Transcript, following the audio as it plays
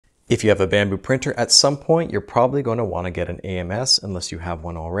If you have a Bambu printer, at some point you're probably going to want to get an AMS unless you have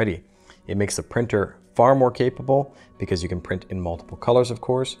one already. It makes the printer far more capable because you can print in multiple colors, of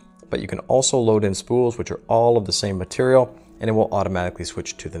course, but you can also load in spools which are all of the same material, and it will automatically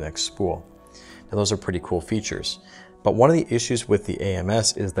switch to the next spool. Now those are pretty cool features. But one of the issues with the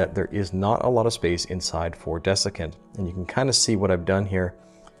AMS is that there is not a lot of space inside for desiccant. And you can kind of see what I've done here.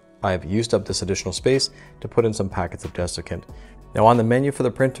 I've used up this additional space to put in some packets of desiccant. Now on the menu for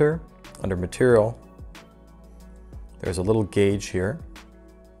the printer, under material, there's a little gauge here.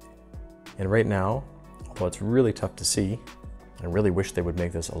 And right now, although it's really tough to see, I really wish they would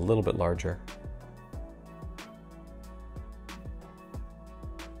make this a little bit larger.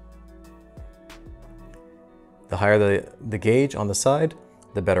 The higher the gauge on the side,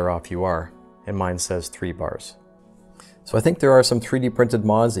 the better off you are. And mine says 3 bars. So I think there are some 3D printed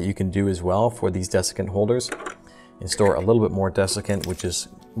mods that you can do as well for these desiccant holders and store a little bit more desiccant, which is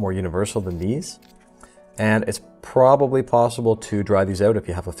more universal than these. And it's probably possible to dry these out if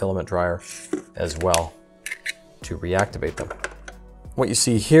you have a filament dryer as well to reactivate them. What you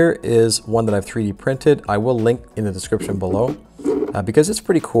see here is one that I've 3D printed. I will link in the description below because it's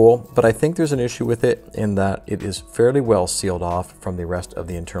pretty cool, but I think there's an issue with it in that it is fairly well sealed off from the rest of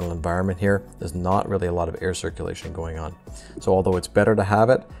the internal environment here. There's not really a lot of air circulation going on. So although it's better to have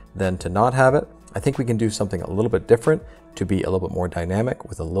it than to not have it, I think we can do something a little bit different to be a little bit more dynamic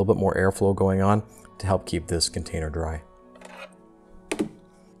with a little bit more airflow going on to help keep this container dry.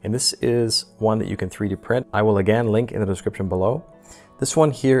 And this is one that you can 3D print. I will again link in the description below. This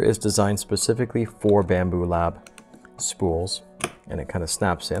one here is designed specifically for Bambu Lab spools, and it kind of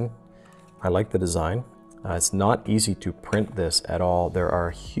snaps in. I like the design. It's not easy to print this at all. There are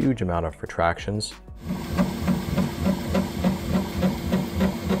a huge amount of retractions.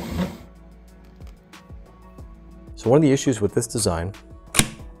 So one of the issues with this design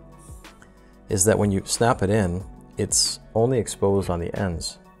is that when you snap it in, it's only exposed on the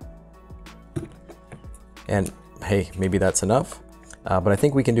ends. And hey, maybe that's enough, but I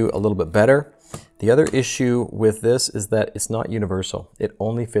think we can do a little bit better. The other issue with this is that it's not universal. It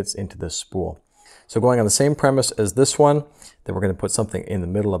only fits into this spool. So going on the same premise as this one, then we're going to put something in the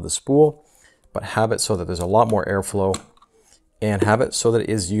middle of the spool, but have it so that there's a lot more airflow and have it so that it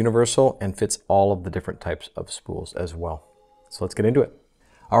is universal and fits all of the different types of spools as well. So let's get into it.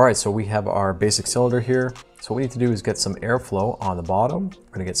 All right, so we have our basic cylinder here. So what we need to do is get some airflow on the bottom.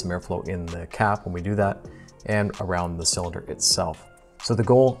 We're gonna get some airflow in the cap when we do that and around the cylinder itself. So the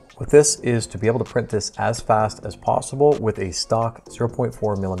goal with this is to be able to print this as fast as possible with a stock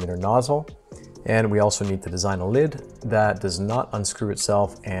 0.4 millimeter nozzle. And we also need to design a lid that does not unscrew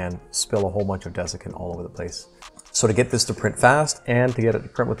itself and spill a whole bunch of desiccant all over the place. So to get this to print fast and to get it to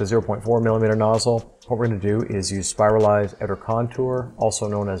print with the 0.4 millimeter nozzle, what we're going to do is use spiralized outer contour, also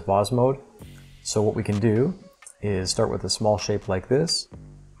known as Boss mode. So what we can do is start with a small shape like this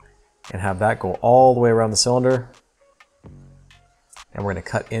and have that go all the way around the cylinder. And we're going to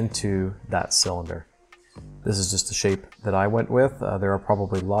cut into that cylinder. This is just the shape that I went with. There are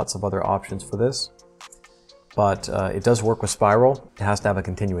probably lots of other options for this, but it does work with spiral. It has to have a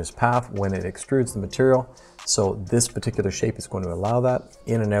continuous path when it extrudes the material. So this particular shape is going to allow that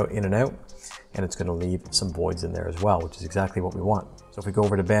in and out, and it's going to leave some voids in there as well, which is exactly what we want. So if we go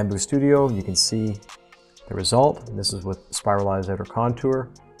over to Bambu Studio, you can see the result. This is with spiralized outer contour,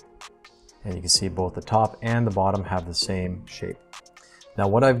 and you can see both the top and the bottom have the same shape. Now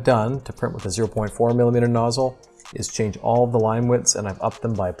what I've done to print with a 0.4 millimeter nozzle is change all of the line widths, and I've upped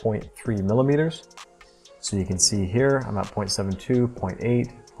them by 0.3 millimeters. So you can see here, I'm at 0.72, 0.8,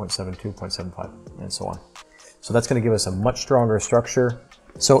 0.72, 0.75, and so on. So that's going to give us a much stronger structure.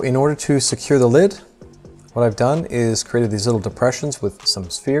 So in order to secure the lid, what I've done is created these little depressions with some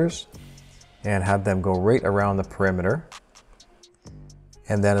spheres and had them go right around the perimeter.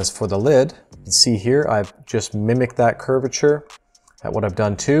 And then as for the lid, you can see here, I've just mimicked that curvature. And what I've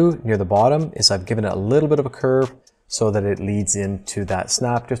done too, near the bottom, is I've given it a little bit of a curve so that it leads into that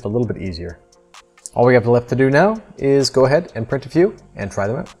snap just a little bit easier. All we have left to do now is go ahead and print a few and try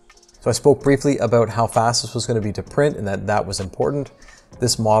them out. So I spoke briefly about how fast this was going to be to print and that was important.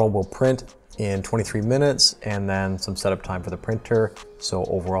 This model will print in 23 minutes and then some setup time for the printer, so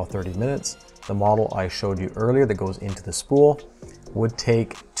overall 30 minutes. The model I showed you earlier that goes into the spool would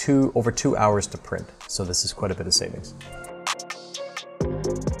take over 2 hours to print, so this is quite a bit of savings.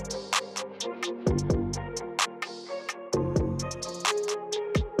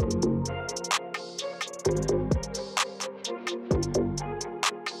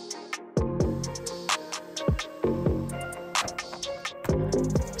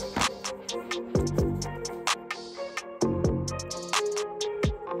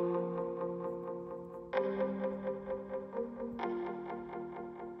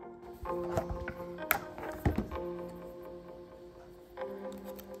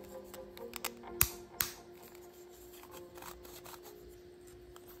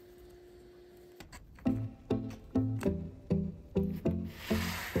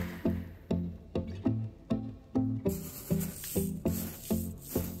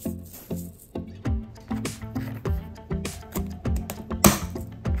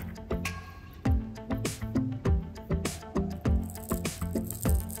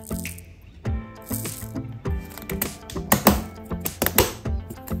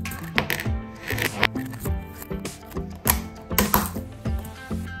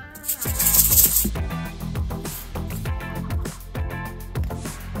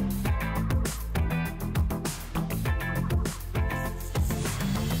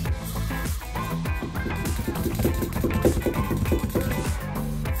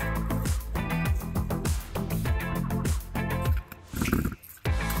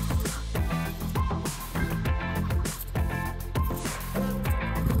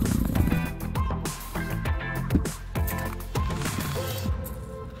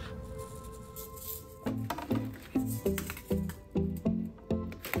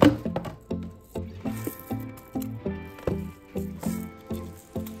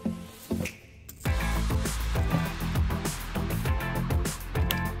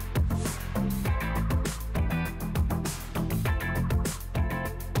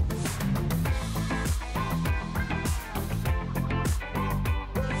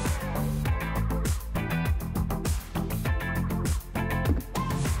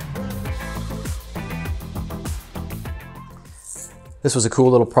 This was a cool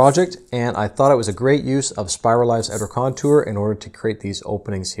little project, and I thought it was a great use of spiralized outer contour in order to create these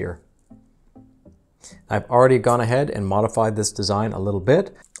openings here. I've already gone ahead and modified this design a little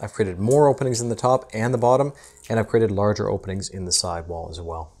bit. I've created more openings in the top and the bottom, and I've created larger openings in the side wall as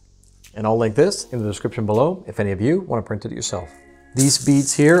well. And I'll link this in the description below if any of you want to print it yourself. These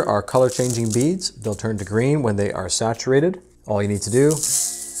beads here are color changing beads. They'll turn to green when they are saturated. All you need to do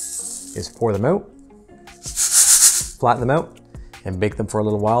is pour them out, flatten them out, and bake them for a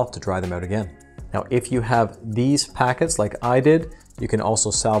little while to dry them out again. Now, if you have these packets like I did, you can also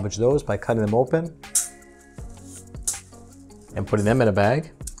salvage those by cutting them open and putting them in a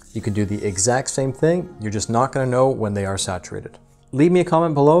bag. You can do the exact same thing. You're just not going to know when they are saturated. Leave me a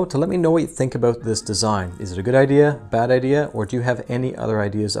comment below to let me know what you think about this design. Is it a good idea, bad idea, or do you have any other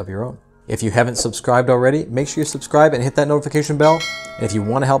ideas of your own? If you haven't subscribed already, make sure you subscribe and hit that notification bell. And if you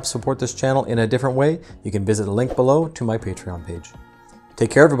want to help support this channel in a different way, you can visit the link below to my Patreon page.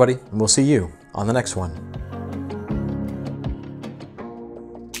 Take care, everybody, and we'll see you on the next one.